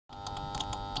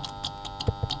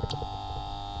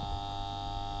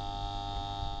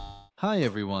Hi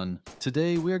everyone!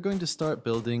 Today we are going to start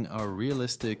building our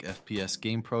realistic FPS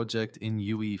game project in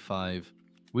UE5.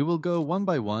 We will go one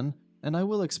by one and I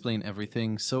will explain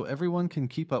everything so everyone can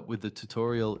keep up with the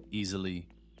tutorial easily.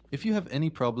 If you have any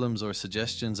problems or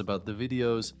suggestions about the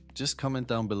videos, just comment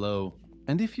down below.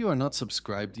 And if you are not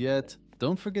subscribed yet,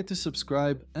 don't forget to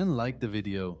subscribe and like the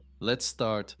video. Let's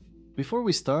start! Before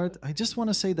we start, I just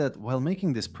want to say that while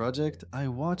making this project, I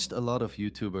watched a lot of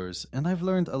YouTubers and I've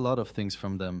learned a lot of things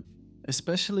from them.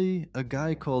 Especially a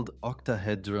guy called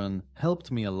Octahedron helped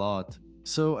me a lot,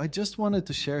 so I just wanted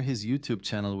to share his YouTube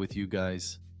channel with you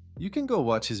guys. You can go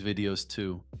watch his videos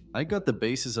too. I got the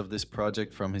basis of this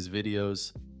project from his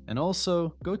videos. And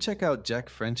also, go check out Jack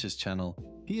French's channel.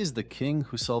 He is the king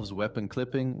who solves weapon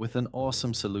clipping with an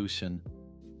awesome solution.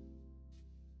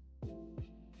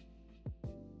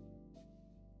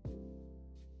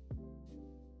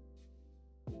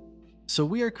 So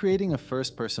we are creating a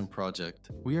first-person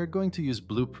project. We are going to use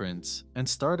blueprints, and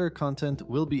starter content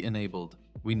will be enabled.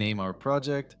 We name our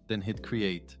project, then hit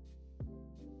create.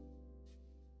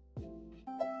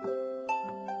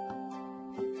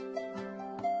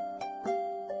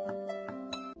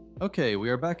 Okay, we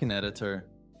are back in editor.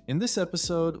 In this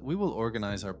episode, we will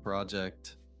organize our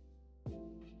project.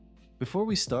 Before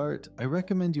we start, I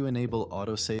recommend you enable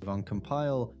autosave on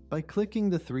compile by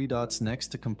clicking the three dots next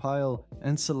to compile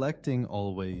and selecting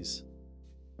always.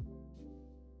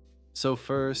 So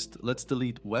first, let's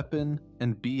delete weapon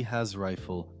and B has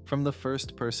rifle from the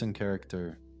first person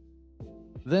character.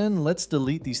 Then let's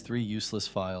delete these three useless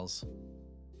files.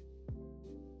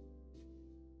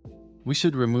 We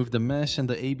should remove the mesh and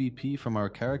the ABP from our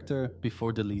character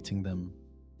before deleting them.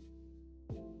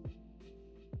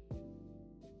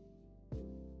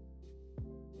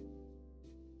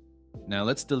 Now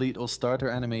let's delete all starter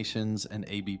animations and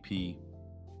ABP.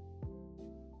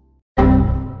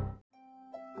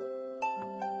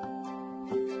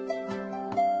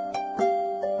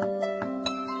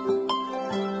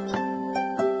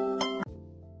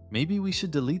 Maybe we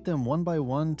should delete them one by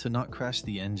one to not crash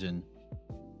the engine.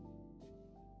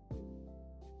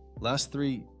 Last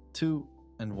 3, 2,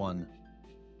 and 1.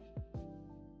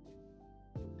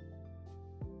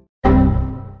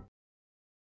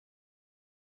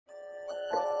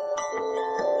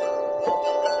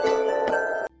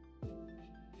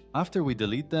 After we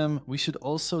delete them, we should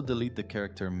also delete the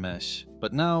character mesh.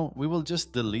 But now, we will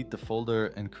just delete the folder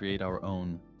and create our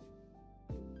own.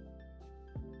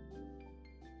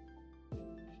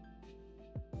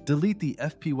 Delete the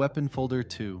FP weapon folder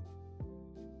too.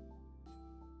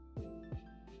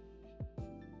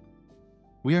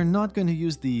 We are not going to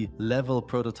use the level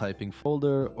prototyping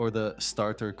folder or the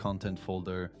starter content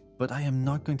folder, but I am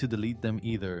not going to delete them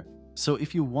either. So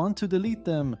if you want to delete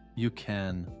them, you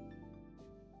can.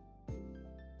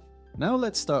 Now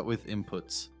let's start with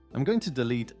inputs. I'm going to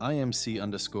delete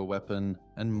IMC_weapon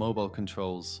and mobile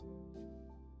controls.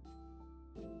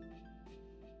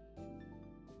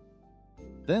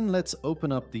 Then let's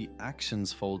open up the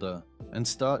actions folder and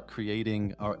start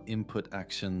creating our input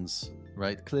actions.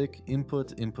 Right click,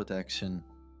 input, input action.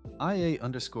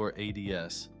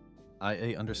 IA_ADS,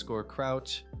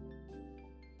 IA_crouch,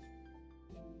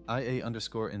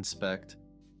 IA_inspect,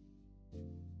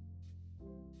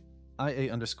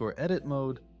 IA_edit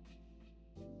mode,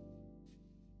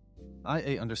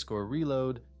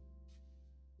 IA_reload,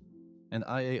 and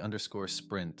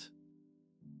IA_sprint.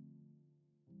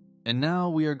 And now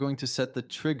we are going to set the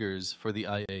triggers for the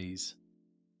IAs.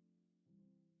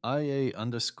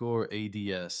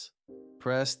 IA_ADS,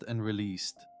 pressed and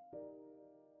released.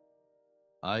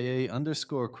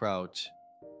 IA_crouch,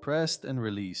 pressed and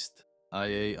released.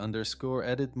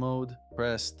 IA_edit mode,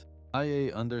 pressed.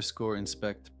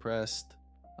 IA_inspect, pressed.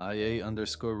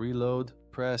 IA_reload,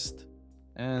 pressed.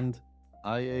 And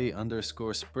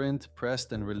IA_sprint,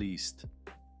 pressed and released.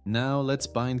 Now let's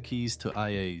bind keys to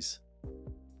IAs.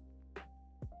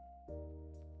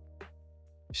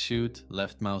 Shoot,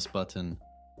 left mouse button.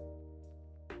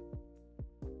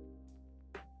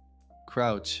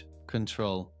 Crouch,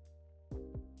 control.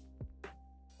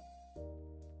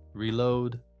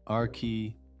 Reload, R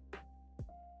key.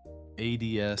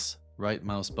 ADS, right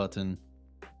mouse button.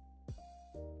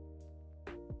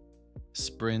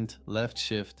 Sprint, left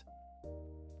shift.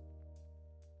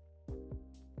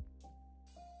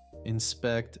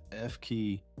 Inspect, F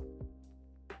key.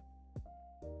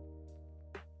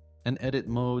 And edit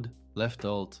mode, left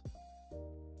alt.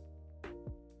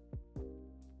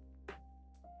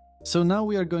 So now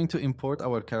we are going to import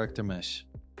our character mesh.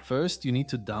 First, you need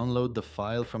to download the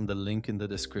file from the link in the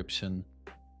description.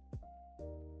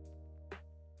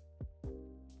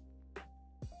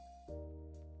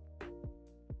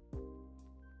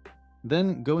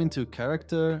 Then go into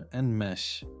Character and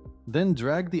Mesh. Then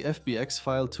drag the FBX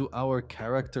file to our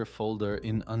character folder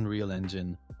in Unreal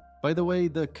Engine. By the way,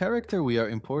 the character we are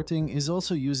importing is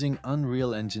also using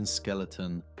Unreal Engine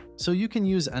Skeleton, so you can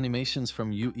use animations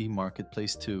from UE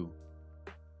Marketplace too.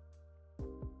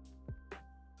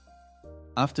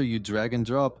 After you drag and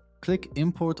drop, click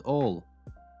Import All.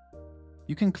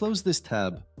 You can close this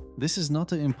tab. This is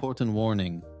not an important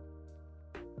warning.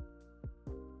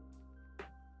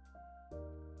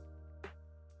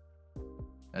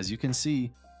 As you can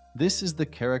see, this is the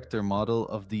character model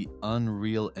of the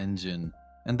Unreal Engine,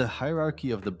 and the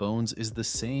hierarchy of the bones is the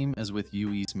same as with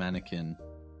UE's mannequin.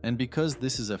 And because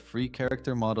this is a free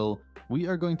character model, we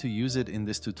are going to use it in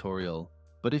this tutorial.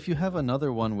 But if you have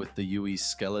another one with the UE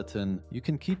skeleton, you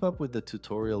can keep up with the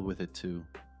tutorial with it too.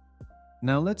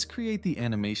 Now let's create the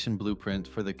animation blueprint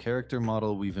for the character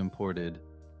model we've imported.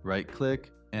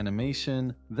 Right-click,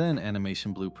 Animation, then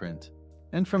Animation Blueprint.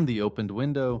 And from the opened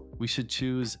window, we should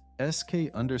choose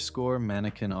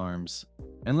sk_mannequin arms.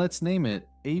 And let's name it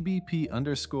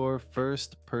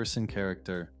ABP_first person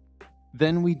character.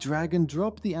 Then we drag and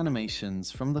drop the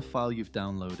animations from the file you've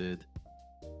downloaded.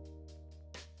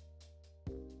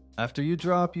 After you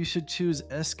drop, you should choose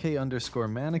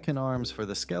sk_mannequin arms for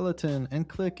the skeleton and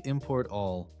click Import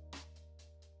All.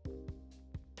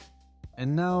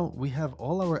 And now we have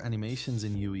all our animations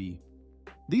in UE.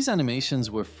 These animations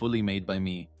were fully made by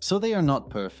me, so they are not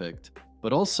perfect.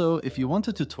 But also, if you want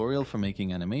a tutorial for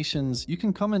making animations, you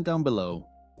can comment down below.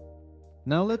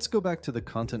 Now let's go back to the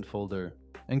content folder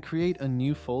and create a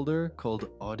new folder called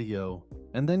Audio,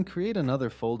 and then create another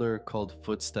folder called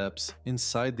Footsteps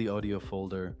inside the audio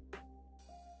folder.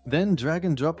 Then drag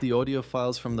and drop the audio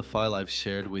files from the file I've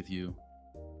shared with you.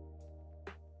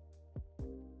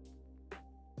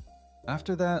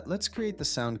 After that, let's create the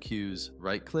sound cues.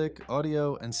 Right-click,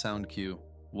 Audio, and Sound Cue.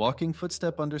 Walking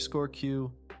footstep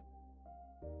 _cue,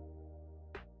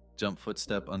 jump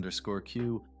footstep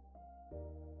 _cue,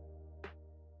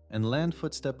 and land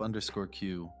footstep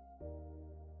 _cue.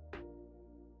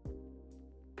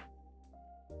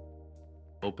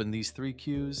 Open these three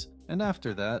cues, and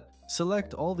after that,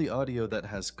 select all the audio that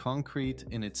has concrete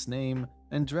in its name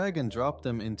and drag and drop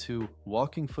them into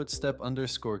walking footstep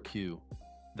 _cue.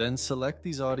 Then select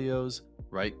these audios,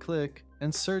 right-click,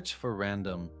 and search for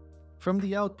random. From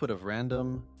the output of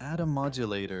random, add a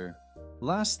modulator.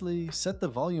 Lastly, set the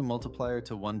volume multiplier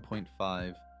to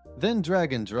 1.5. Then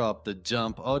drag and drop the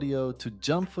jump audio to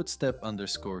jump footstep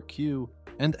 _cue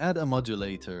and add a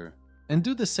modulator. And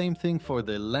do the same thing for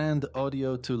the land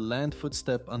audio to land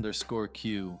footstep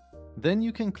 _cue. Then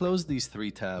you can close these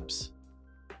three tabs.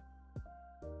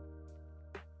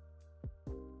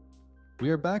 We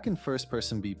are back in first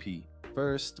person BP.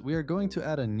 First, we are going to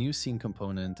add a new scene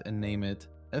component and name it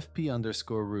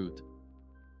FP_root.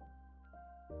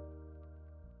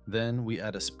 Then we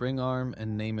add a spring arm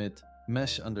and name it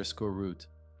mesh_root.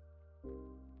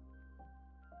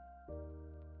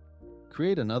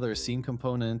 Create another scene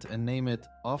component and name it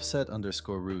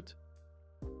offset_root.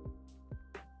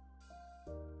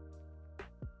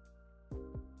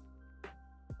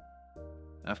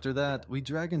 After that, we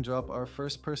drag and drop our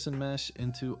first person mesh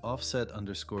into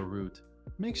offset_root.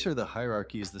 Make sure the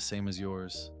hierarchy is the same as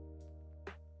yours.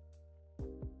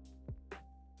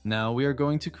 Now we are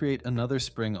going to create another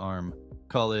spring arm.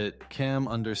 Call it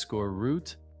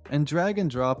cam_root and drag and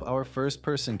drop our first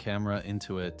person camera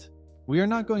into it. We are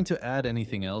not going to add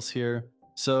anything else here,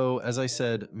 so as I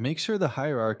said, make sure the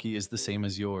hierarchy is the same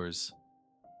as yours.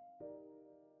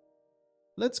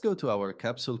 Let's go to our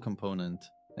capsule component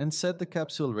and set the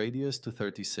capsule radius to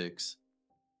 36.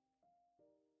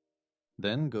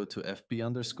 Then go to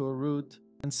fp_root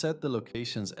and set the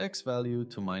location's x value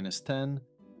to -10,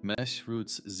 mesh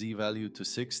root's z value to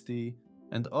 60,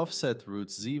 and offset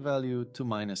root's z value to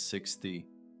 -60.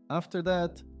 After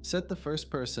that, set the first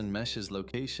person mesh's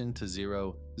location to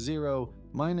 0, 0,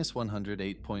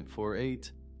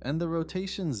 -108.48, and the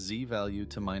rotation's z value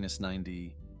to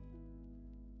 -90.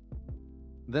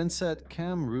 Then set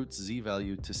cam root's z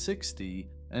value to 60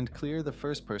 and clear the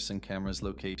first person camera's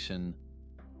location.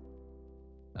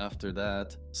 After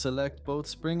that, select both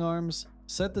spring arms,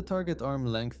 set the target arm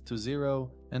length to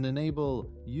 0, and enable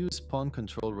Use Pawn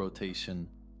Control Rotation.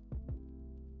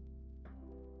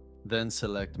 Then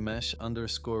select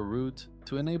mesh_root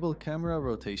to enable camera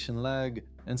rotation lag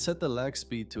and set the lag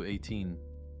speed to 18.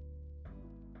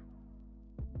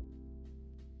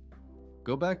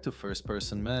 Go back to first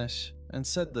person mesh and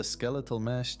set the skeletal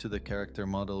mesh to the character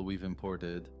model we've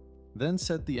imported. Then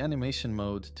set the animation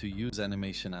mode to use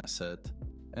animation asset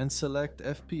and select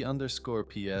fp_ps_idle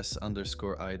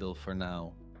for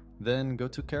now. Then go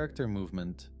to character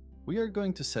movement. We are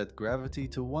going to set gravity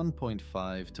to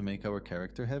 1.5 to make our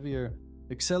character heavier,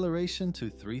 acceleration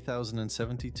to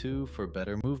 3072 for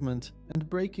better movement, and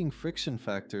braking friction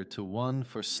factor to 1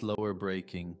 for slower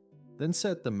braking. Then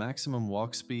set the maximum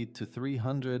walk speed to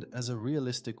 300 as a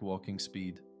realistic walking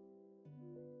speed.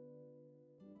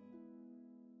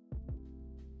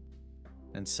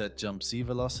 And set jump Z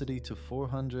velocity to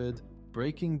 400,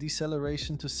 braking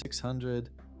deceleration to 600,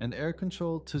 and air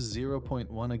control to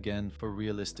 0.1 again for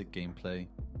realistic gameplay.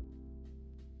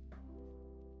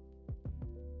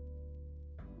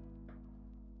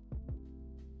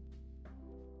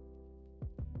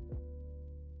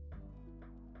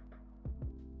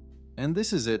 And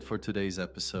this is it for today's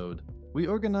episode. We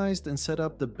organized and set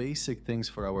up the basic things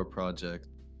for our project,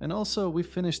 and also we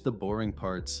finished the boring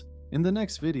parts. In the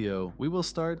next video, we will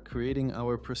start creating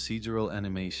our procedural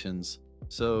animations.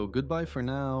 So goodbye for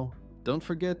now. Don't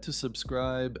forget to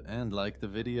subscribe and like the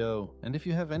video, and if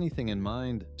you have anything in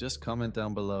mind, just comment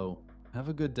down below. Have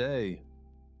a good day.